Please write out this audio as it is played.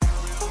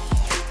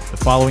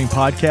following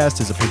podcast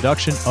is a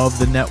production of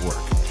the network.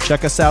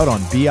 Check us out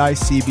on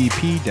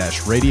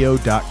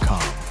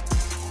bicbp-radio.com.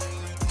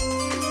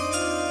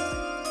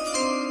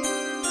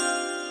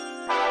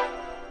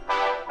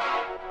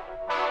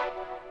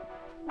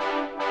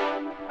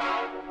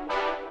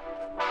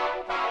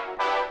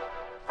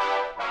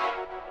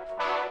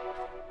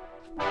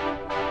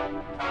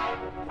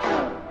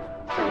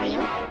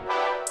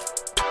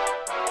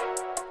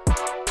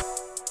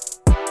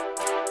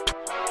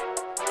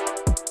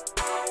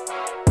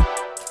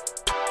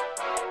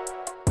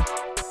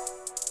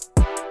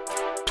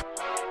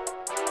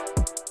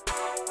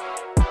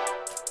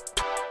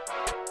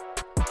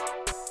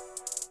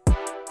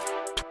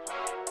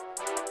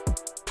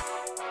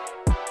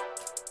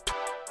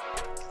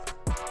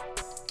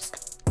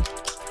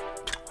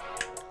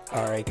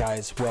 Alright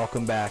guys,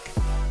 welcome back.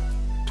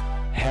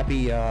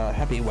 Happy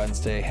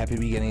Wednesday, happy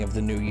beginning of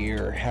the new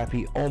year,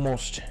 happy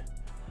almost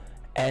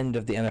end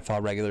of the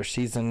NFL regular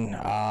season.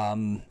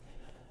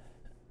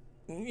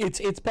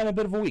 It's been a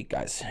bit of a week,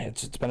 guys.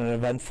 It's been an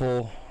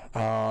eventful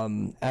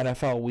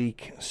NFL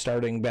week,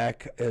 starting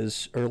back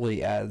as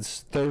early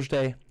as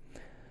Thursday.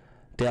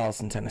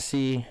 Dallas and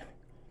Tennessee,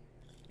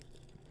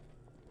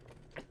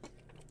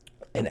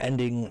 and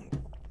ending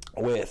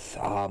with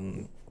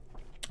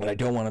and I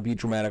don't want to be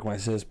dramatic when I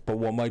say this, but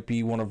what might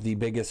be one of the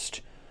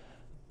biggest,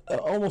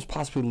 almost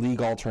possibly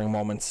league-altering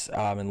moments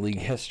in league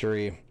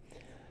history.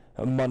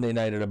 Monday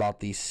night at about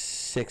the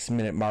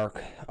 6-minute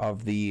mark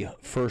of the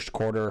first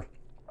quarter,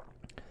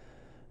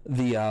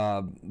 the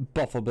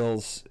Buffalo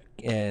Bills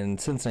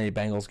and Cincinnati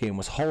Bengals game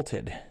was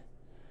halted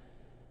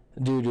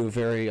due to a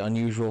very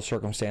unusual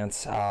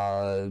circumstance.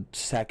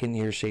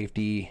 Second-year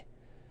safety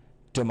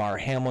Damar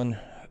Hamlin,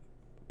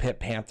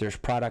 Pitt Panthers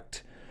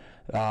product,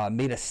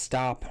 made a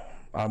stop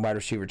on wide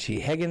receiver T.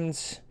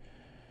 Higgins.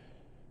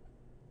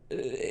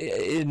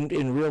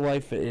 In real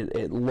life,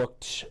 it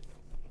looked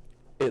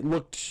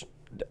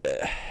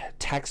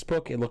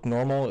textbook. It looked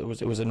normal. It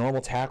was a normal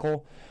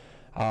tackle.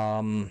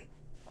 Damar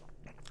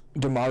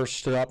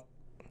stood up,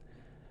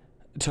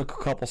 took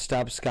a couple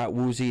steps, got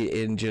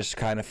woozy, and just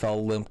kind of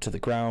fell limp to the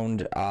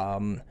ground.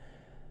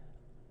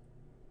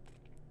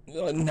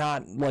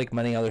 Not like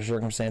many other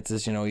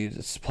circumstances.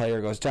 This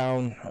player goes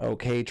down.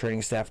 Okay,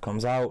 training staff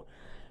comes out.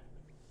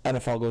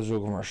 NFL goes to a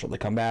commercial. They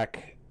come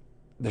back.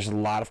 There's a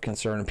lot of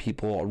concern of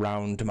people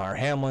around Damar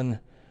Hamlin.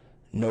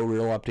 No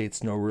real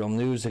updates, no real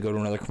news. They go to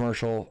another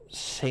commercial.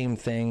 Same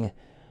thing.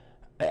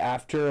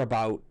 After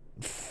about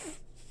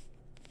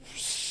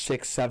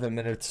 6-7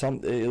 minutes,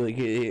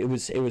 it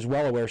was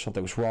well aware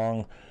something was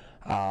wrong.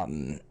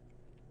 Damar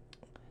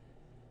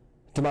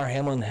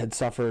Hamlin had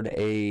suffered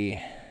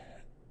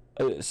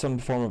some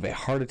form of a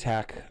heart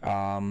attack,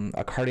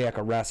 a cardiac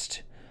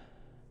arrest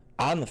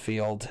on the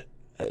field.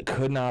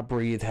 Could not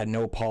breathe, had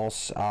no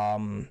pulse.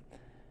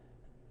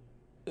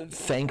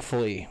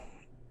 Thankfully,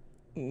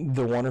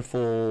 the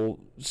wonderful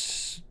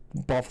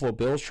Buffalo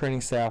Bills training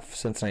staff,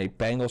 Cincinnati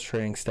Bengals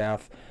training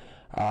staff,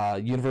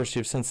 University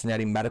of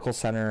Cincinnati Medical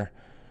Center,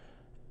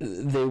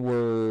 they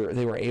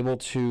were able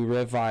to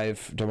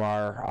revive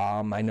Damar.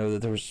 I know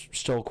that there was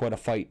still quite a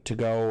fight to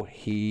go.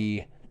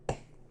 He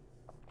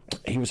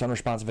was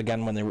unresponsive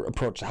again when they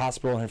approached the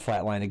hospital and had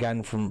flatlined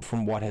again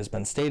from what has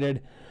been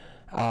stated.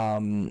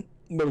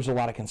 There was a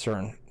lot of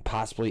concern,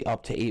 possibly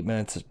up to 8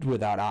 minutes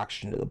without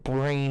oxygen to the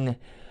brain,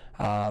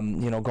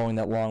 going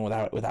that long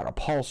without a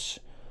pulse.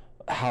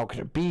 How could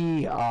it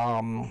be?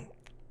 I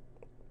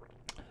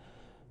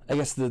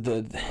guess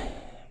the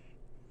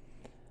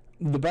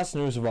best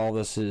news of all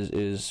this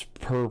is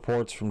per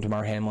reports from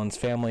Damar Hamlin's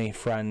family,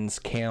 friends,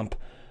 camp,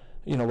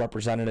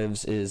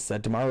 representatives, is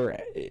that Damar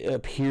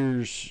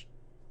appears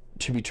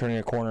to be turning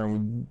a corner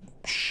and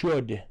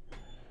should,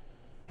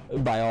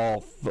 by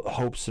all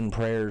hopes and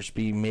prayers,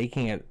 be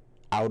making it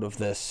out of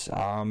this.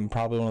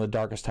 Probably one of the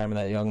darkest time in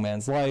that young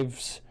man's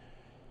lives.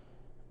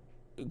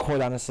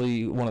 Quite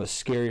honestly, one of the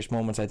scariest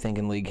moments, I think,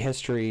 in league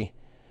history.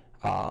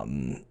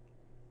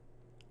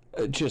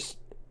 It's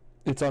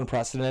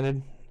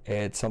unprecedented.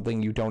 It's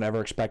something you don't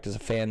ever expect as a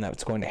fan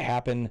that's going to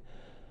happen.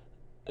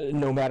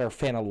 No matter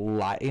fan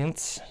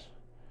alliance,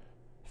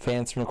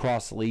 fans from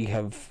across the league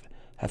have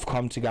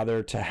come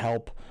together to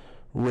help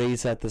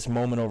raise at this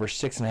moment over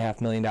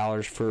 $6.5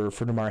 million for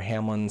Damar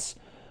Hamlin's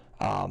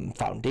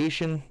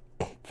foundation,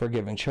 for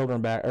giving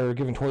children back, or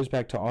giving toys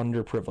back to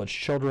underprivileged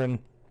children.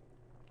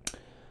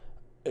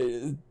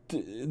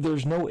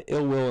 There's no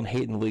ill will and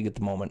hate in the league at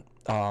the moment.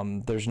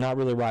 There's not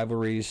really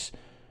rivalries.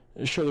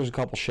 Sure, there's a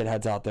couple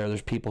shitheads out there.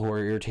 There's people who are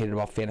irritated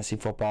about fantasy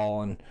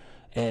football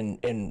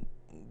and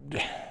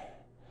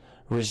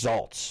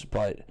results,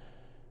 but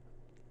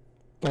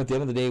at the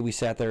end of the day, we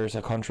sat there as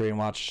a country and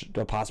watched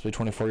a possibly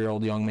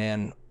 24-year-old young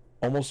man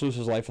almost lose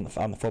his life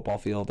on the football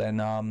field,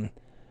 and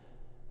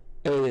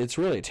it's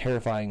really a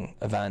terrifying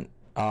event.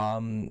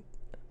 So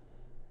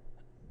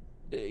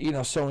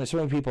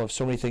many people have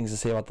so many things to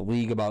say about the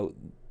league, about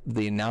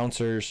the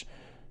announcers,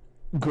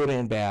 good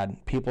and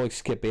bad. People like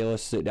Skip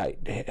Bayless,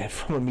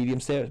 from a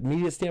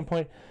media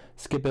standpoint,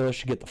 Skip Bayless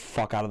should get the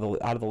fuck out of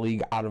the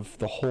league, out of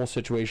the whole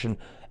situation,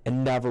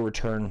 and never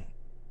return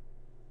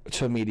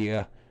to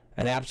media.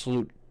 An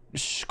absolute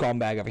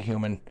scumbag of a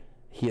human.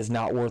 He is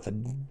not worth a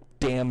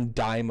damn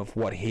dime of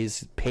what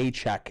his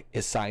paycheck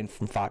is signed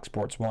from Fox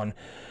Sports 1.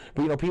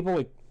 But,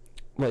 people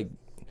like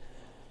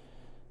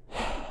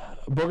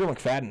Booger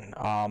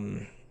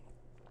McFadden.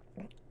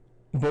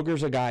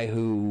 Booger's a guy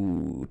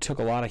who took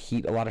a lot of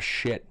heat, a lot of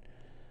shit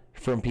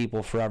from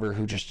people forever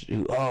who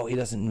he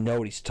doesn't know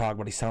what he's talking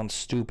about. He sounds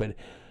stupid.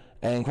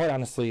 And quite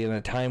honestly, in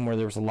a time where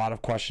there was a lot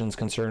of questions,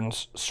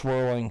 concerns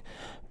swirling,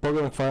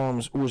 Booger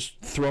McFarland was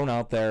thrown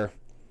out there,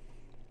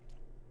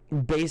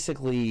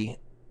 basically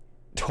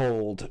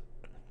told,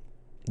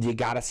 you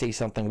gotta say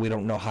something, we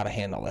don't know how to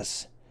handle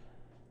this.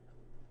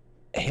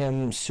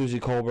 Him, Susie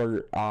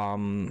Colbert,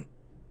 I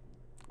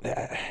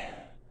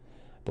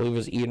believe it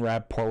was Ian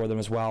Rappaport with him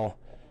as well.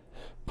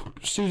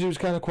 Susie was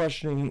kind of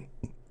questioning,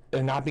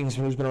 and not being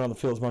someone who's been around the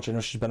field as much. I know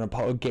she's been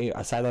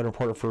a sideline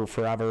reporter for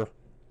forever.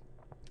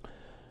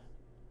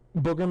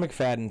 Booger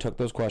McFadden took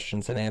those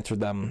questions and answered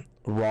them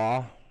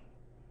raw,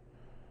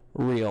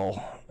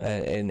 real,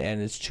 and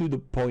as to the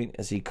point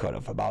as he could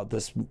have about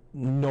this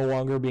no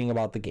longer being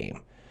about the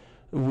game.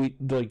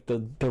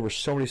 There were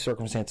so many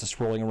circumstances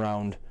swirling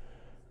around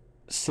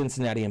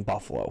Cincinnati and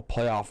Buffalo,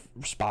 playoff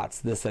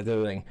spots, this, that, the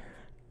other thing,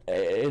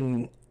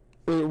 and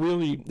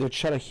it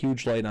shed a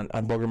huge light on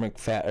Booger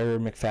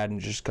McFadden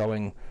just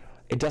going,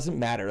 it doesn't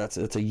matter.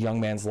 It's a young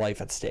man's life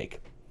at stake.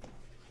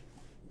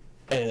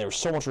 And there was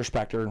so much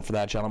respect earned for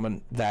that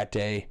gentleman that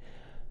day.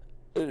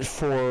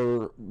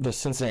 For the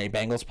Cincinnati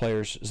Bengals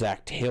players,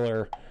 Zach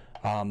Taylor,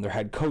 their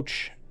head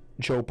coach,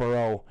 Joe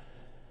Burrow.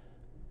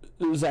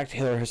 Zach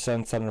Taylor has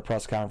said in a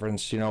press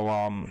conference,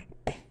 when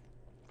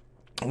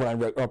I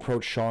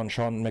approached Sean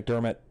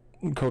McDermott,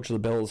 coach of the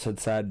Bills, had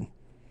said,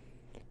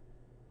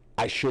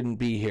 I shouldn't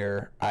be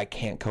here. I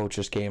can't coach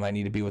this game. I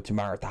need to be with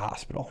Damar at the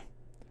hospital.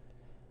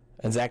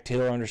 And Zach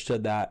Taylor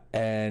understood that,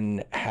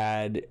 and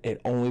had it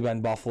only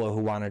been Buffalo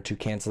who wanted to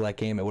cancel that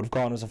game, it would have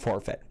gone as a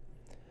forfeit.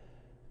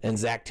 And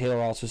Zach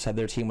Taylor also said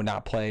their team would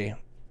not play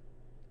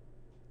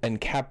and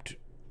kept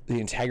the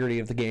integrity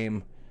of the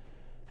game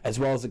as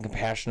well as the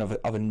compassion of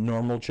a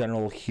normal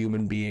general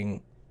human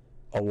being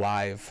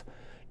alive.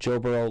 Joe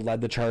Burrow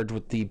led the charge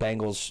with the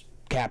Bengals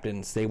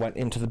captains. They went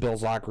into the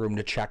Bills locker room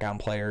to check on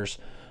players.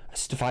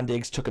 Stephon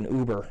Diggs took an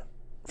Uber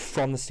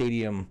from the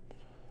stadium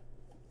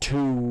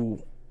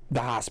to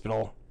the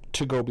hospital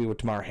to go be with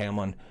Damar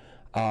Hamlin.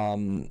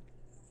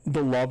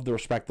 The love, the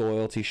respect, the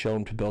loyalty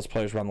shown to Bills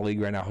players around the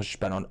league right now has just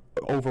been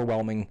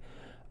overwhelming.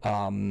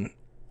 And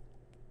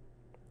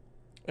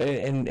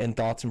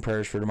thoughts and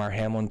prayers for Damar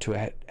Hamlin to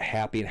a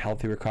happy and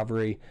healthy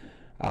recovery.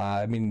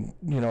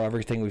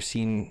 Everything we've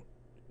seen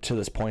to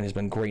this point has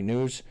been great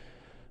news.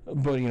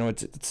 But,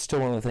 it's still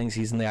one of the things.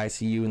 He's in the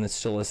ICU and it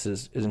still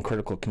is in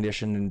critical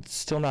condition and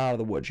still not out of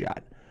the woods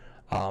yet.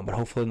 But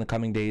hopefully in the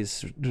coming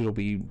days it'll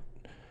be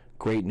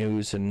great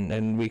news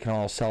and we can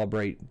all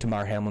celebrate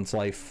Damar Hamlin's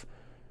life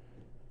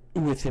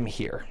with him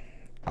here.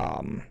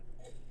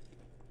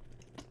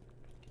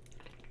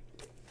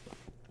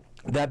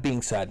 That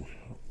being said,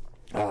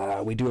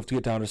 we do have to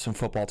get down to some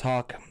football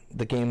talk.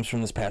 The games from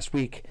this past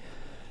week.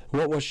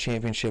 What was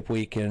championship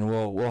week? And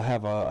we'll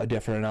have a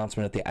different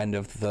announcement at the end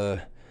of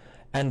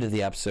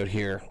the episode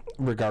here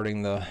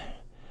regarding the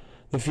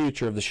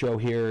future of the show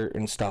here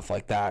and stuff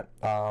like that.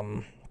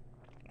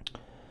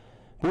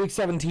 Week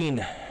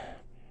 17,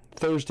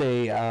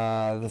 Thursday,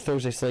 the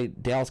Thursday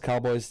slate, Dallas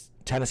Cowboys,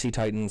 Tennessee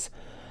Titans.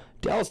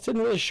 Dallas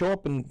didn't really show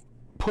up and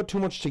put too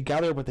much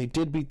together, but they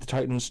did beat the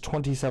Titans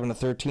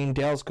 27-13.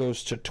 Dallas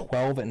goes to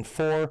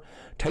 12-4.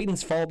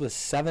 Titans fall to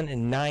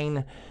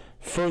 7-9,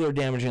 further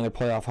damaging their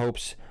playoff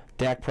hopes.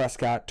 Dak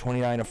Prescott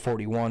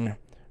 29-41,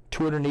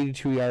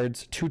 282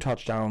 yards, 2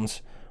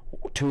 touchdowns,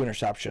 2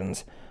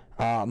 interceptions.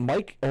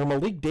 Malik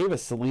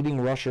Davis, the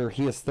leading rusher,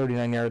 he has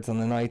 39 yards on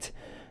the night.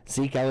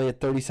 Zeke Elliott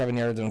 37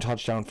 yards and a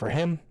touchdown for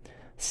him.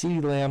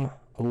 CeeDee Lamb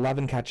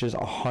 11 catches,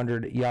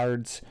 100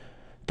 yards.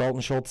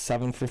 Dalton Schultz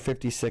 7 for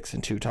 56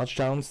 and 2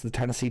 touchdowns. The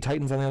Tennessee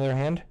Titans, on the other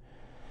hand,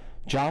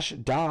 Josh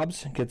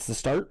Dobbs gets the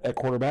start at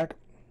quarterback.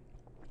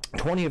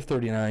 20 of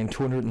 39,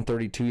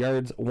 232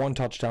 yards, 1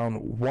 touchdown,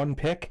 1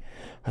 pick.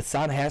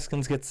 Hassan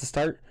Haskins gets the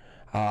start.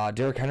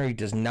 Derrick Henry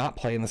does not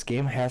play in this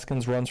game.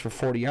 Haskins runs for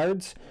 40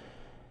 yards.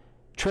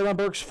 Treylon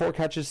Burks 4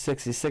 catches,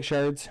 66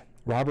 yards.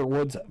 Robert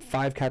Woods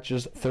 5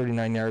 catches,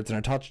 39 yards and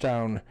a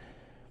touchdown.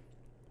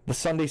 The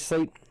Sunday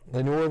slate,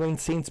 the New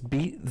Orleans Saints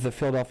beat the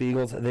Philadelphia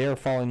Eagles. They are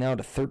falling now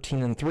to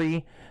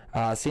 13-3.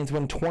 Saints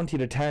win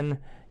 20-10.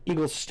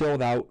 Eagles still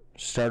without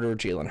starter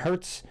Jalen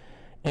Hurts.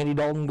 Andy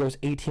Dalton goes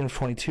 18 of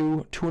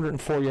 22,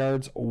 204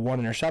 yards, 1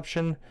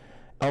 interception.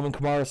 Alvin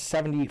Kamara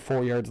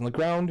 74 yards on the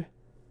ground.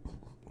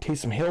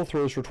 Taysom Hill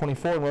throws for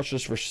 24 and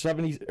rushes for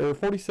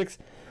 46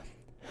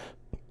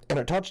 and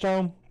a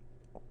touchdown.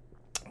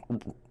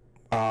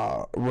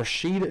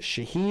 Rashid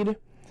Shaheed,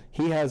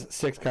 he has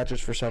 6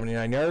 catches for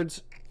 79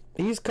 yards.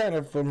 He's kind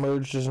of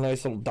emerged as a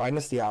nice little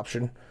dynasty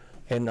option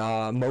in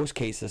most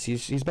cases.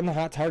 He's been the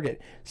hot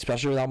target,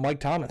 especially without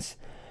Mike Thomas.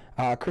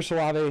 Chris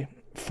Olave,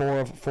 4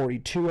 of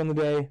 42 on the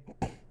day.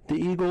 The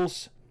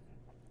Eagles,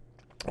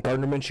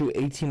 Gardner Minshew,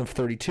 18 of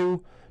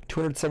 32,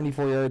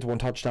 274 yards, 1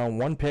 touchdown,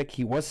 1 pick.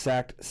 He was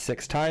sacked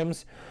 6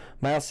 times.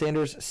 Miles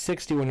Sanders,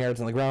 61 yards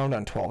on the ground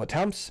on 12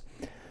 attempts.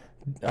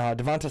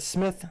 Devonta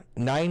Smith,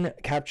 9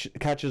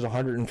 catches,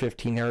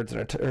 115 yards,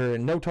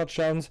 and no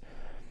touchdowns.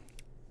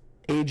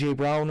 A.J.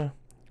 Brown,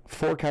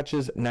 4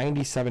 catches,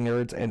 97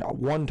 yards, and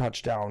 1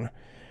 touchdown.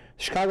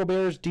 Chicago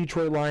Bears,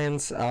 Detroit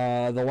Lions.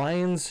 The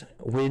Lions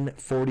win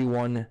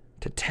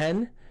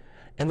 41-10,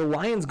 and the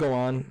Lions go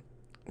on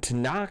to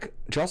knock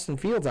Justin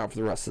Fields out for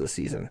the rest of the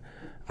season.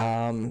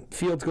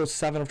 Fields goes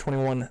 7 of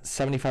 21,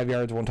 75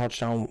 yards, 1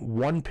 touchdown,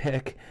 1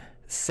 pick,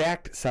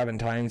 sacked 7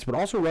 times, but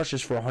also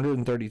rushes for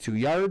 132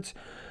 yards,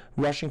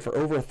 rushing for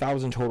over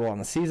 1,000 total on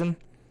the season.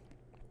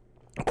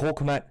 Cole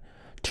Kmet,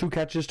 2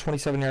 catches,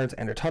 27 yards,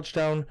 and a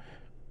touchdown.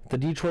 The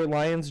Detroit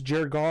Lions,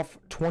 Jared Goff,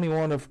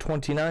 21 of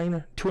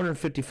 29,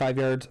 255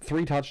 yards,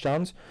 3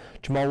 touchdowns.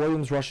 Jamal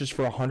Williams rushes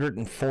for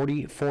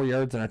 144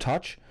 yards and a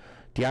touch.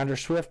 DeAndre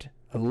Swift,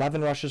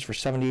 11 rushes for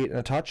 78 and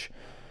a touch.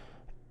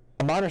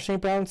 Amon-Ra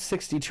St. Brown,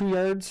 62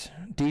 yards.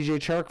 DJ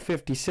Chark,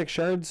 56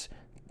 yards.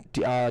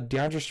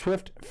 DeAndre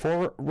Swift,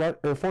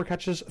 4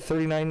 catches,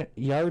 39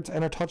 yards,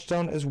 and a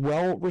touchdown as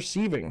well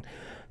receiving.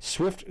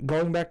 Swift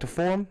going back to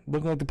form,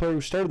 looking like the player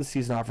who started the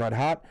season off red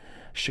hot.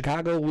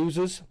 Chicago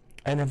loses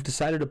and have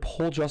decided to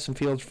pull Justin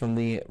Fields from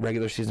the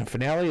regular season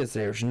finale as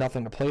there's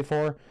nothing to play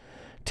for.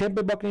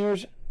 Tampa Bay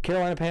Buccaneers,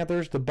 Carolina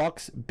Panthers. The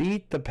Bucs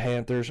beat the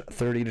Panthers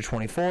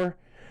 30-24.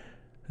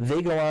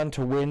 They go on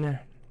to win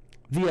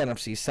the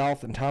NFC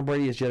South, and Tom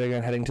Brady is yet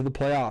again heading to the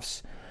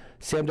playoffs.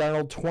 Sam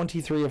Darnold,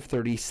 23 of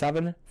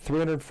 37,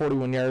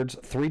 341 yards,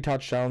 3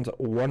 touchdowns,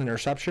 1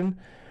 interception.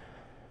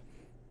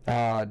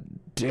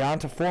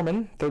 Deonta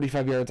Foreman,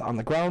 35 yards on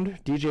the ground.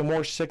 DJ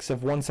Moore, 6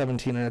 of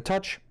 117 and a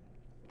touch.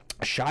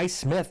 Shi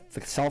Smith,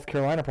 the South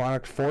Carolina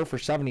product, 4 for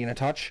 70 and a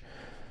touch.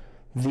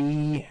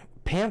 The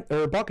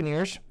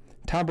Buccaneers,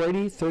 Tom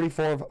Brady,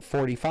 34 of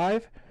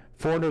 45,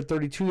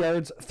 432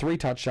 yards, 3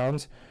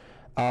 touchdowns.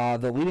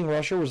 The leading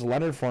rusher was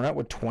Leonard Fournette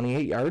with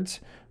 28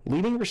 yards.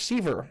 Leading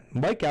receiver,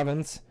 Mike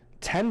Evans,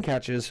 10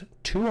 catches,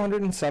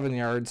 207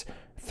 yards,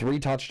 3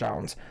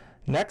 touchdowns.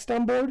 Next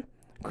on board,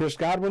 Chris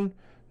Godwin,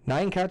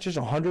 9 catches,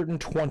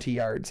 120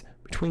 yards.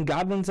 Between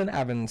Godwin's and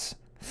Evans,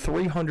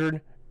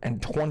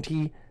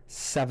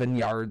 327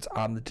 yards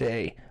on the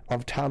day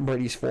of Tom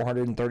Brady's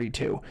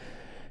 432.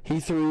 He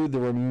threw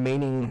the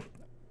remaining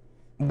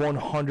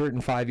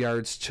 105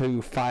 yards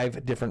to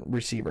 5 different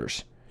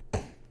receivers.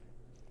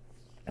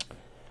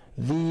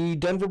 The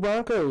Denver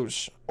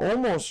Broncos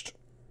almost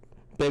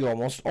beat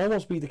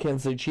the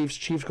Kansas City Chiefs.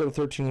 Chiefs go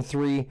to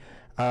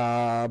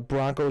 13-3.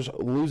 Broncos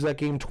lose that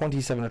game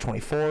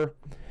 27-24.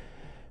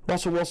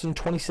 Russell Wilson,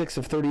 26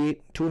 of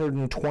 38,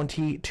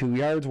 222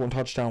 yards, 1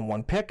 touchdown,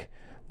 1 pick.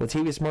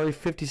 Latavius Murray,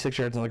 56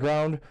 yards on the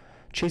ground.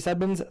 Chase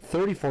Edmonds,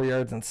 34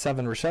 yards and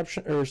 7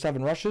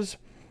 rushes.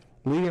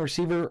 Leading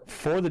receiver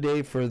for the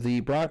day for the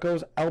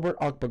Broncos, Albert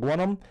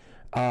Okwuegbunam,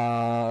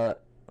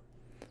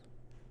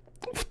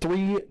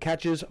 3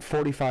 catches,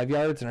 45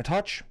 yards and a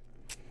touch.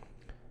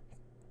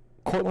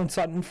 Cortland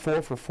Sutton,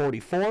 4 for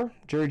 44.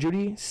 Jerry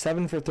Jeudy,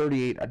 7 for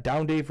 38. A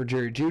down day for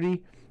Jerry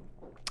Jeudy.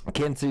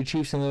 Kansas City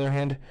Chiefs, on the other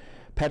hand,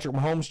 Patrick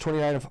Mahomes,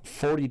 29 of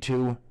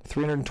 42,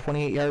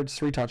 328 yards,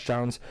 3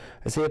 touchdowns.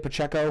 Isaiah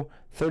Pacheco,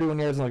 31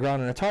 yards on the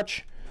ground and a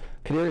touch.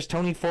 Kadarius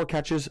Toney, 4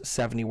 catches,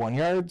 71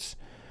 yards.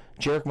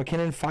 Jerick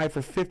McKinnon, 5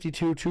 for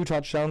 52, 2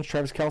 touchdowns.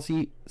 Travis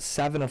Kelce,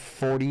 7 of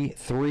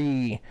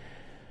 43.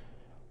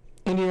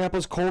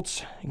 Indianapolis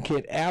Colts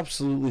get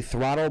absolutely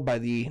throttled by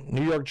the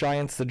New York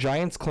Giants. The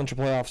Giants clinch a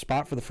playoff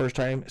spot for the first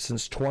time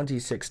since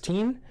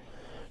 2016.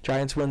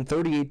 Giants win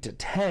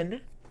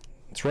 38-10.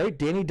 That's right,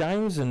 Danny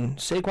Dimes and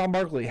Saquon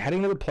Barkley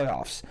heading to the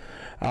playoffs.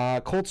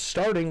 Colts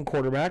starting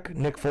quarterback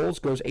Nick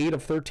Foles goes 8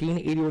 of 13,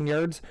 81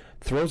 yards,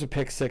 throws a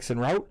pick 6 en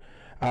route.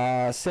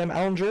 Sam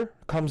Ehlinger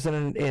comes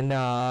in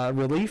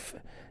relief,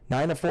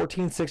 9 of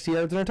 14, 60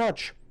 yards and a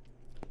touch.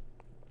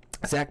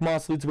 Zach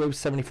Moss leads the way with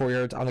 74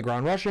 yards on the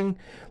ground rushing.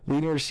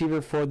 Leading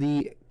receiver for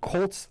the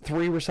Colts,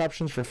 3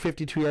 receptions for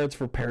 52 yards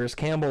for Paris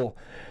Campbell.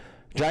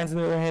 Giants, on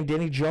the other hand,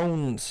 Danny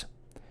Jones,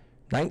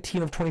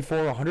 19 of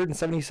 24,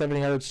 177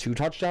 yards, 2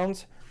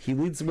 touchdowns. He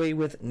leads the way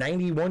with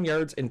 91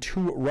 yards and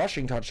 2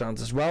 rushing touchdowns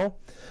as well.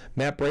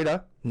 Matt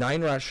Breida,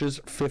 9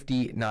 rushes,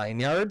 59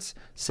 yards.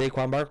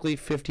 Saquon Barkley,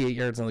 58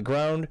 yards on the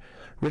ground.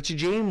 Richie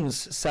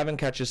James, 7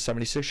 catches,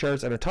 76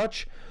 yards and a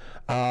touch.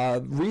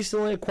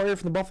 Recently acquired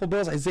from the Buffalo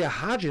Bills, Isaiah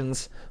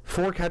Hodgins,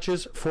 4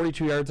 catches,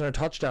 42 yards and a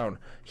touchdown.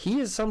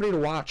 He is somebody to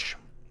watch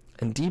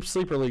in deep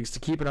sleeper leagues to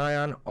keep an eye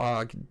on.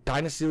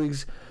 Dynasty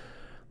leagues,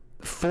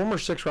 former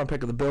 6th-round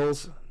pick of the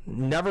Bills,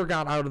 never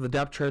got out of the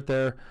depth chart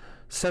there.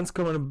 Since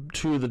coming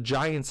to the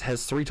Giants,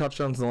 has 3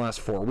 touchdowns in the last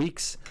 4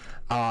 weeks.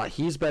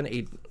 He's been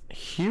a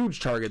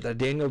huge target that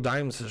Daniel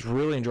Dimes has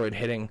really enjoyed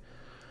hitting.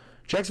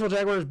 Jacksonville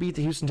Jaguars beat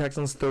the Houston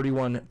Texans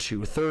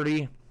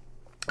 31-30.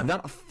 I'm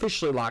not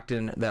officially locked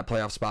in that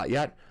playoff spot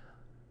yet.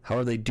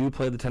 However, they do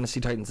play the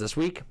Tennessee Titans this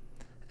week.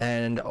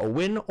 And a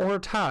win or a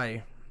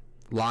tie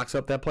locks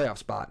up that playoff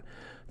spot.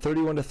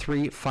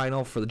 31-3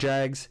 final for the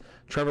Jags.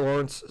 Trevor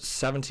Lawrence,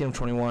 17 of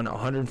 21,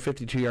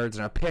 152 yards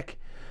and a pick.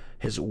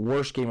 His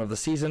worst game of the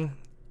season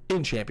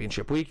in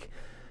championship week.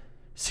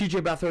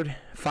 CJ Beathard,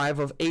 5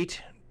 of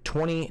 8,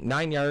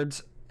 29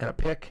 yards and a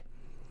pick.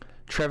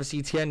 Travis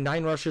Etienne,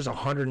 9 rushes,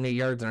 108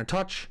 yards and a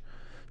touch.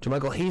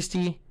 JaMycal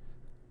Hasty,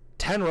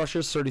 10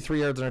 rushes,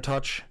 33 yards and a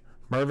touch.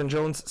 Marvin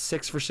Jones,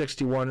 6 for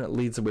 61,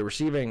 leads the way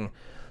receiving.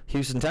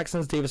 Houston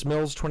Texans, Davis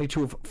Mills,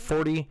 22 of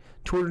 40,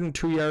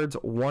 202 yards,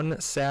 1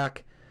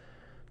 sack.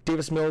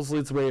 Davis Mills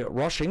leads the way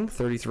rushing,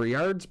 33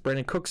 yards.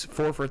 Brandon Cooks,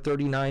 4 for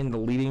 39, the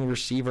leading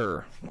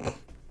receiver.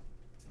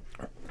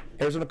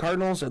 Arizona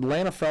Cardinals,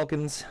 Atlanta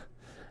Falcons.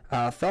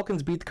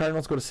 Falcons beat the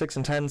Cardinals, go to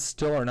 6-10,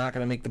 still are not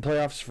going to make the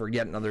playoffs for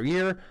yet another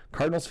year.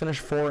 Cardinals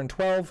finish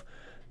 4-12,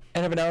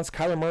 and have announced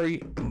Kyler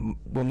Murray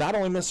will not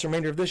only miss the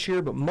remainder of this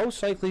year, but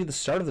most likely the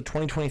start of the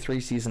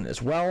 2023 season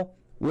as well,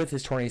 with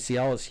his torn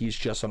ACL, as he's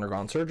just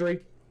undergone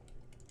surgery.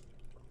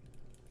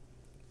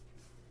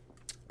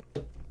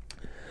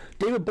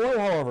 David Boyle,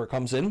 however,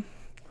 comes in,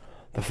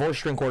 the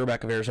fourth-string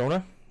quarterback of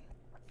Arizona.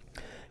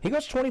 He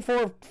goes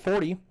 24 of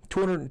 40,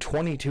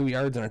 222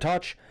 yards and a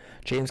touch.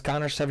 James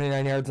Conner,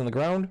 79 yards on the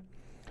ground.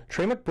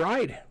 Trey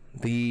McBride,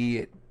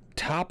 the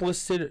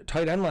top-listed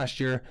tight end last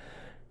year,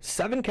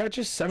 7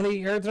 catches, 78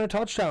 yards and a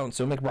touchdown.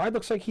 So McBride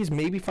looks like he's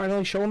maybe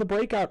finally showing the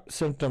breakout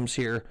symptoms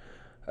here.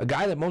 A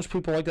guy that most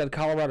people liked at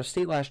Colorado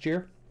State last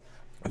year.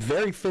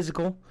 Very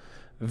physical,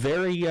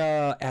 very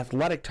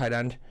athletic tight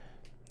end.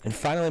 And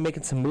finally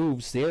making some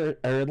moves. The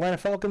Atlanta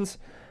Falcons,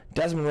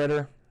 Desmond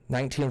Ridder,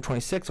 19 of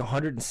 26,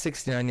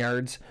 169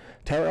 yards.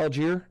 Tyler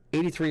Algier,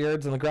 83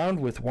 yards on the ground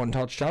with 1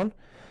 touchdown.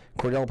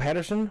 Cordell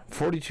Patterson,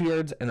 42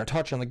 yards and a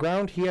touch on the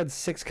ground. He had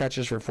 6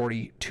 catches for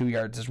 42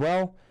 yards as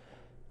well.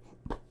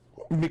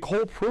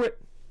 Nicole Pruitt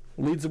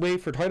leads the way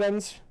for tight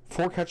ends,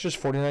 4 catches,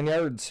 49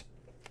 yards.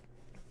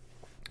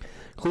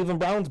 Cleveland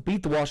Browns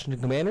beat the Washington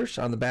Commanders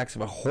on the backs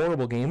of a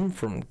horrible game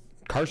from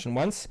Carson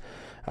Wentz,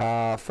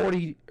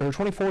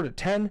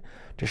 24-10.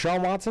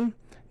 Deshaun Watson,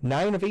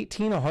 9 of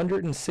 18,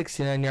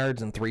 169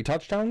 yards and 3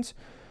 touchdowns.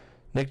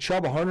 Nick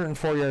Chubb,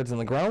 104 yards on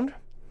the ground.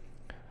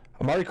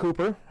 Amari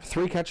Cooper,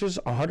 3 catches,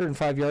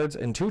 105 yards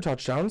and 2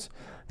 touchdowns.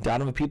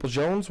 Donovan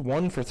Peoples-Jones,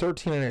 1 for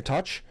 13 and a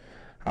touch.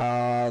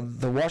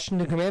 The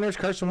Washington Commanders,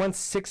 Carson Wentz,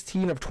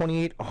 16 of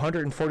 28,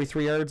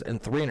 143 yards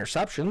and 3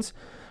 interceptions.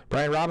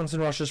 Brian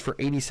Robinson rushes for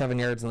 87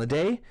 yards in the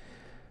day.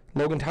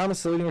 Logan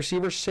Thomas, the leading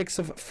receiver, 6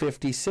 of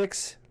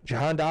 56.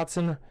 Jahan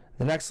Dotson,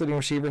 the next leading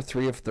receiver,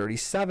 3 of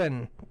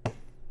 37.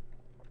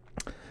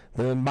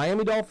 The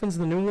Miami Dolphins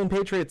and the New England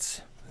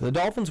Patriots. The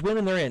Dolphins win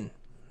and they're in.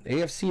 The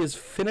AFC is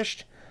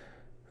finished.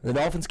 The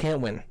Dolphins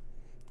can't win.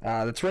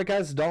 That's right,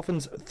 guys. The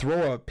Dolphins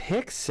throw a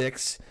pick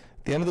 6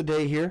 at the end of the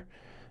day here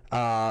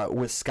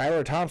with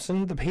Skylar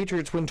Thompson. The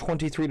Patriots win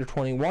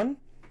 23-21.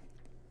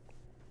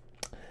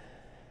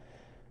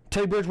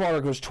 Teddy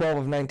Bridgewater goes 12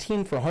 of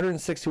 19 for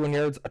 161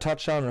 yards, a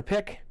touchdown and a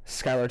pick.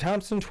 Skylar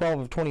Thompson,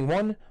 12 of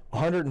 21,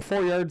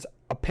 104 yards,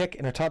 a pick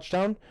and a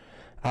touchdown.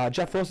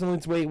 Jeff Wilson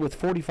leads the way with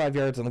 45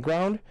 yards on the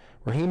ground.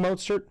 Raheem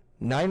Mostert,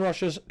 9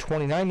 rushes,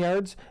 29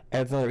 yards,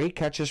 adds another 8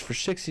 catches for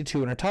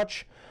 62 and a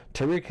touch.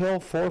 Tyreek Hill,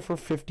 4 for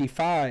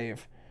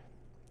 55.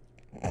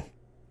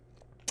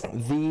 The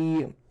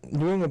New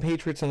England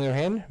Patriots, on the other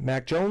hand,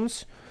 Mac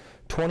Jones,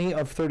 20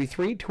 of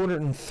 33,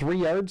 203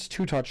 yards,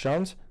 2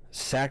 touchdowns,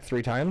 sacked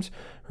 3 times.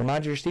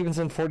 Ramondre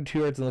Stevenson, 42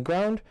 yards on the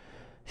ground.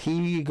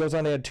 He goes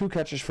on to add 2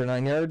 catches for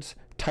 9 yards.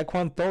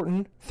 Tyquan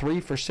Thornton,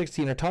 3 for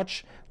 60 and a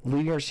touch,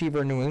 leading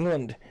receiver in New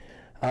England.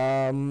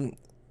 4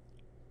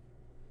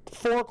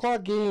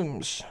 o'clock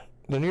games.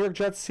 The New York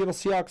Jets, Seattle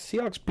Seahawks.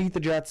 Seahawks beat the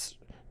Jets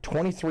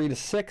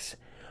 23-6,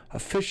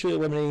 officially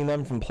eliminating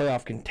them from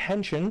playoff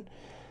contention.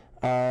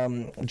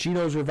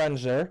 Geno's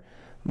revenge there.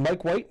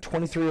 Mike White,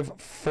 23 of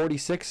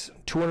 46,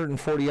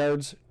 240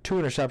 yards, 2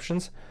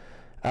 interceptions.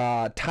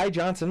 Ty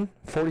Johnson,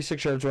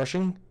 46 yards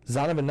rushing.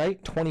 Zonovan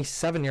Knight,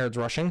 27 yards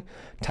rushing.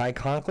 Ty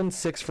Conklin,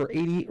 6 for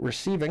 80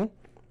 receiving.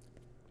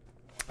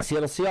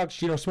 Seattle Seahawks,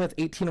 Geno Smith,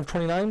 18 of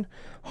 29,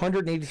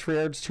 183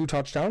 yards, 2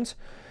 touchdowns.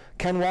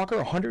 Ken Walker,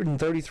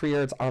 133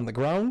 yards on the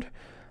ground.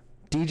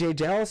 DJ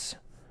Dallas,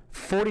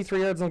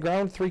 43 yards on the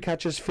ground, 3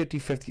 catches,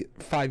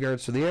 55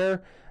 yards to the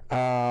air.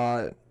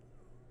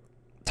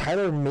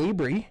 Tyler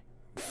Mabry,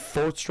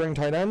 4th-string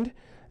tight end,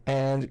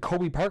 and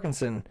Kobe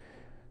Parkinson,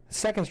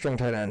 2nd-string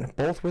tight end,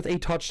 both with a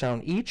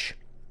touchdown each.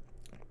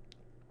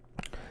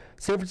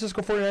 San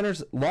Francisco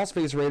 49ers, Las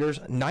Vegas Raiders.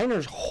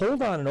 Niners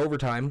hold on in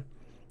overtime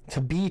to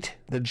beat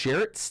the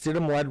Jarrett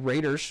Stidham-led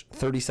Raiders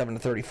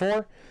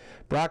 37-34.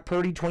 Brock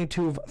Purdy,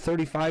 22 of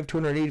 35,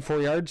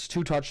 284 yards,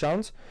 2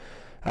 touchdowns.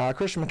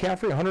 Christian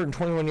McCaffrey,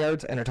 121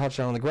 yards and a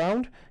touchdown on the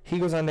ground. He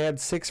goes on to add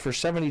 6 for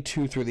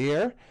 72 through the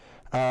air.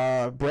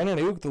 Brandon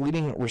Ayuk, the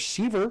leading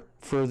receiver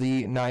for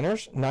the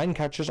Niners, 9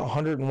 catches,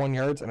 101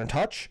 yards and a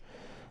touch.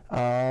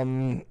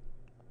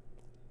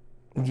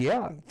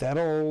 Yeah,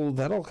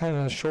 that'll kind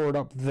of shore it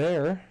up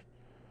there.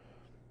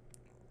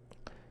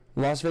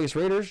 Las Vegas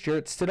Raiders,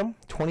 Jarrett Stidham,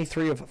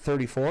 23 of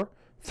 34,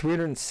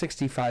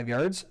 365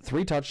 yards,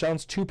 3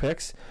 touchdowns, 2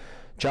 picks.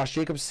 Josh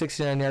Jacobs,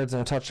 69 yards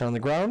and a touchdown on the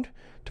ground.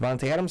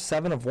 Devontae Adams,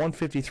 7 of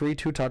 153,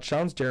 2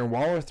 touchdowns. Darren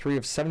Waller, 3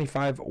 of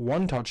 75,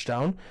 1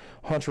 touchdown.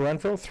 Hunter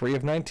Renfrow, 3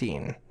 of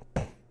 19.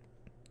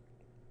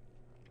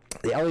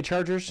 The LA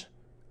Chargers,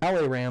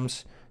 LA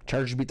Rams.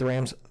 Chargers beat the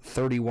Rams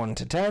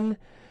 31-10.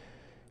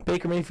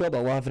 Baker Mayfield,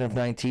 11 of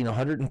 19,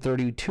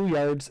 132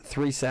 yards,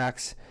 3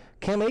 sacks.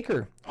 Cam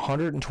Akers,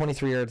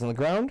 123 yards on the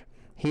ground.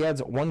 He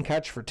adds 1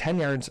 catch for 10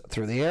 yards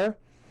through the air.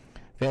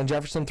 Van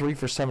Jefferson, 3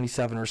 for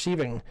 77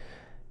 receiving.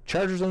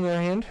 Chargers, on the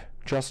other hand,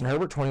 Justin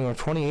Herbert, 21 of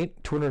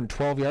 28,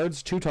 212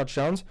 yards, 2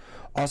 touchdowns.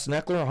 Austin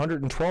Eckler,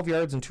 112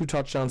 yards and 2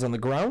 touchdowns on the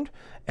ground.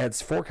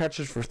 Adds 4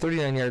 catches for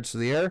 39 yards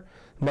through the air.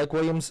 Mike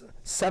Williams,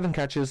 7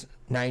 catches,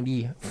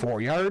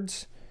 94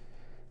 yards.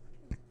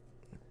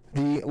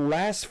 The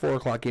last 4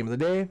 o'clock game of the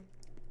day,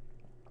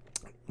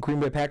 Green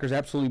Bay Packers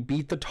absolutely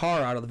beat the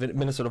tar out of the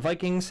Minnesota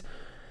Vikings.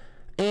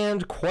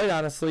 And quite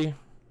honestly,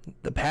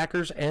 the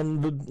Packers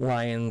and the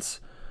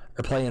Lions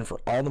are playing for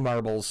all the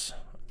marbles.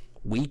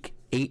 Week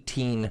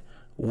 18,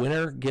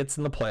 winner gets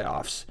in the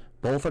playoffs.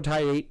 Both are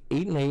tied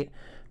 8-8.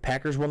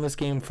 Packers won this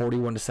game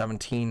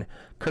 41-17.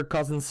 Kirk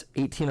Cousins,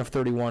 18 of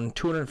 31,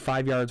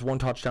 205 yards, 1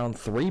 touchdown,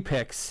 3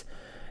 picks.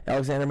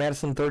 Alexander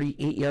Mattison,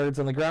 38 yards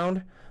on the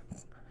ground.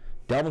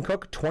 Dalvin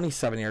Cook,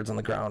 27 yards on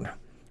the ground.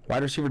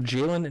 Wide receiver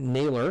Jalen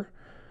Naylor,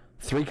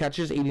 3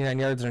 catches, 89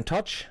 yards and a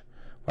touch.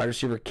 Wide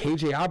receiver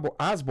KJ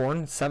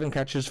Osborne, 7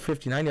 catches,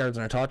 59 yards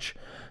and a touch.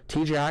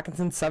 TJ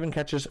Hockenson, 7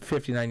 catches,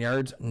 59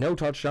 yards, no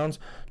touchdowns.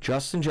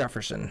 Justin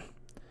Jefferson,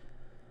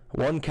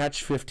 1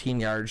 catch, 15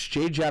 yards.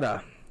 Jay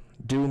Jetta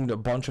doomed a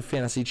bunch of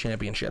fantasy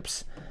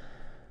championships.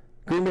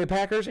 Green Bay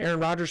Packers, Aaron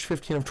Rodgers,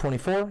 15 of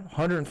 24,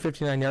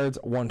 159 yards,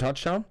 1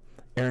 touchdown.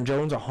 Aaron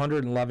Jones,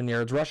 111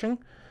 yards rushing.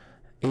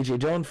 A.J.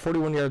 Dillon,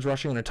 41 yards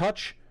rushing and a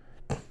touch.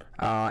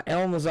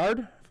 Allen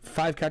Lazard,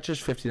 5 catches,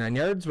 59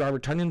 yards.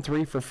 Robert Tonyan,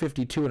 3 for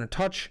 52 and a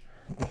touch.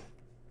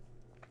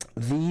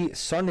 The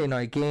Sunday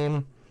night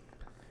game,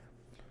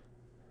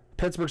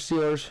 Pittsburgh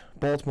Steelers,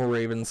 Baltimore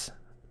Ravens.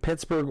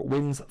 Pittsburgh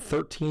wins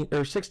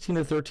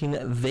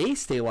 16-13. They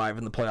stay alive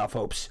in the playoff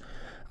hopes.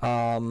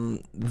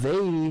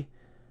 They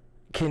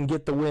can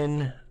get the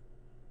win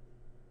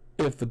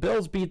if the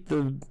Bills beat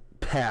the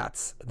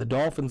Pats. The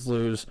Dolphins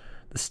lose.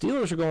 The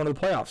Steelers are going to the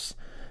playoffs.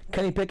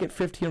 Kenny Pickett,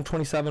 15 of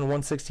 27,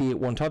 168,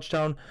 1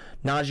 touchdown.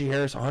 Najee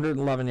Harris,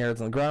 111 yards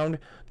on the ground.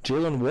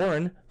 Jaylen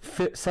Warren,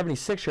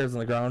 76 yards on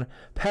the ground.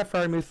 Pat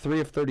Freiermuth,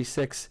 3 of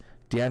 36.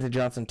 Deontay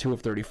Johnson, 2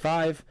 of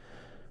 35.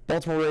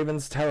 Baltimore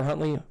Ravens, Tyler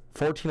Huntley,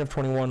 14 of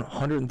 21,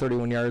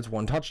 131 yards,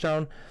 1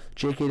 touchdown.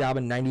 J.K.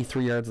 Dobbin,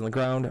 93 yards on the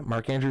ground.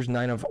 Mark Andrews,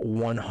 9 of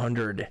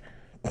 100.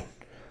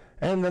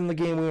 And then the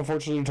game we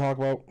unfortunately talk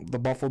about, the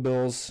Buffalo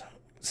Bills,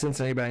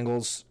 Cincinnati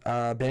Bengals.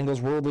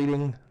 Bengals were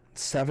leading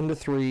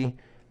 7-3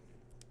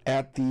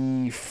 at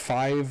the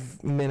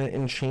 5-minute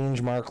and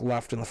change mark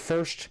left in the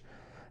first.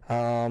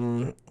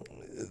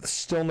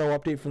 Still no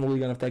update from the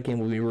league on if that game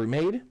will be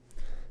remade.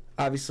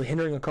 Obviously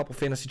hindering a couple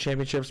fantasy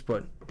championships,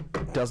 but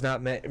does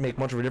not make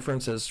much of a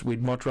difference, as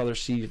we'd much rather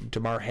see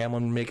Damar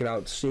Hamlin make it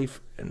out safe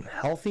and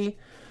healthy.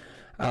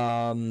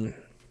 The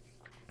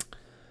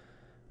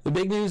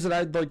big news that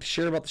I'd like to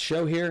share about the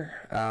show here,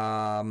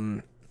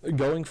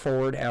 going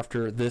forward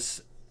after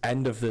this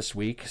end of this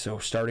week, so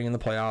starting in the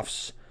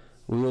playoffs,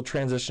 we will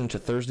transition to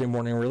Thursday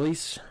morning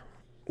release,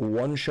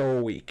 1 show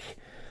a week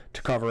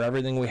to cover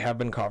everything we have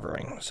been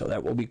covering. So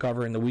that will be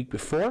covering the week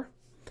before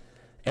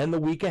and the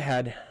week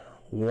ahead,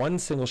 1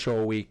 single show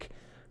a week,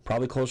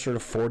 probably closer to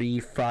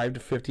 45 to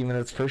 50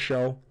 minutes per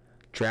show.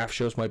 Draft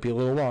shows might be a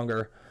little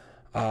longer.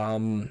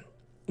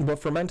 But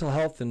for mental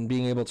health and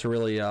being able to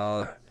really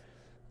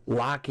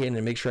lock in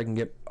and make sure I can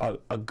get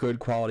a good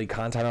quality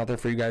content out there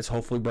for you guys,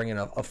 hopefully bring in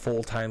a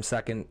full-time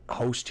second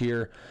host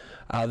here.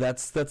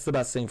 That's the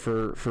best thing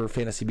for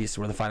Fantasy Beasts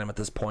where to find them at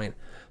this point.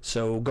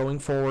 So going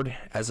forward,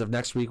 as of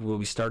next week, we'll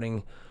be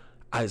starting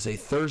as a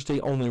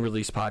Thursday-only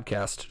release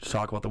podcast to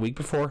talk about the week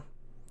before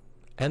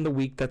and the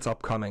week that's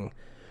upcoming.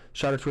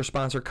 Shout out to our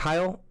sponsor,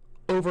 Kyle,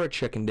 over at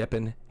Chicken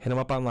Dippin'. Hit him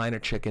up online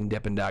at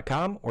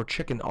chickendippin.com or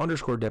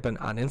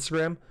chicken_dippin' on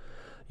Instagram.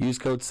 Use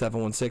code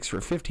 716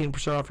 for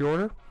 15% off your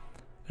order.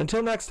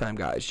 Until next time,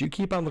 guys, you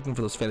keep on looking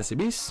for those Fantasy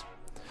Beasts.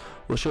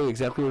 We'll show you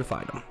exactly where to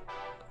find them.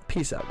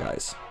 Peace out,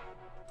 guys.